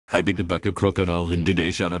Hi, Big the Bucket Crocodile. In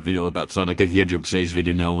today's shot video about Sonic the Hedgehog says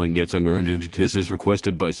Videonow and gets Ungrounded. This is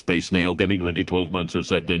requested by Space Snail, getting 12 months of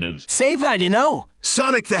sentence. Say Videonow.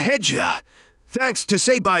 Sonic the Hedgehog. Thanks to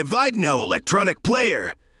Say by Videonow electronic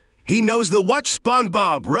player. He knows the Watch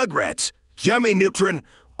SpongeBob, Rugrats, Jimmy Neutron,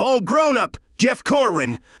 All Grown Up, Jeff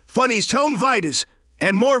Corwin, Funny's Tone Vitas,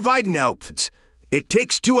 and more Videonow outfits. It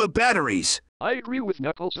takes two of batteries. I agree with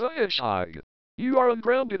Knuckles the Hedgehog. You are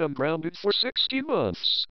ungrounded for 60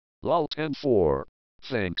 months. Lol 10-4.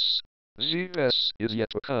 Thanks. ZS is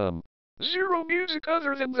yet to come. Zero music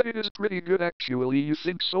other than that. It is pretty good actually. You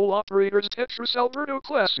think Soul Operator's Tetris Alberto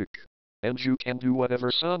Classic. And you can do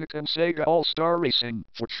whatever Sonic and Sega All-Star Racing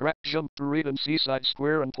for Track Jump Parade and Seaside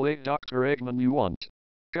Square and play Dr. Eggman you want.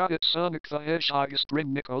 Got it, Sonic the Hedgehog is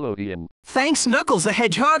Spring Nickelodeon. Thanks Knuckles the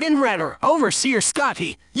Hedgehog and Redder. Overseer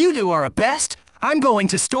Scotty, you do our best. I'm going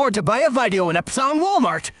to store to buy a video in Epson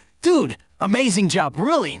Walmart. Dude, amazing job,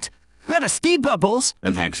 brilliant. Better speed bubbles.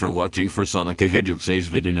 And thanks for watching. For Sonic the Hedgehog says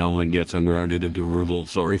Videonow and gets Ungrounded and durable.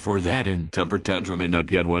 Sorry for that, and temper tantrum and not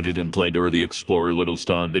get wanted and played or the Explorer Little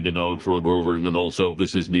Star Videonow for over. And also,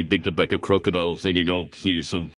 this is me, Big the Bucket Crocodile, saying, see you soon.